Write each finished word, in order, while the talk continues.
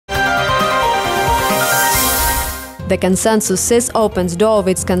The ConsenSys opens door of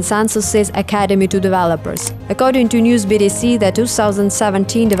its ConsenSys Academy to developers. According to Newsbtc, the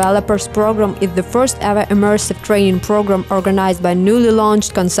 2017 Developers Program is the first ever immersive training program organized by newly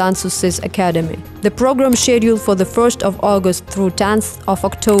launched ConsenSys Academy. The program, scheduled for the 1st of August through 10th of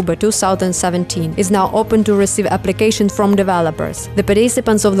October 2017, is now open to receive applications from developers. The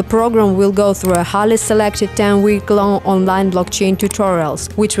participants of the program will go through a highly selected 10-week-long online blockchain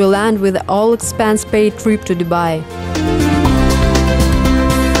tutorials, which will end with an all-expense-paid trip to Dubai.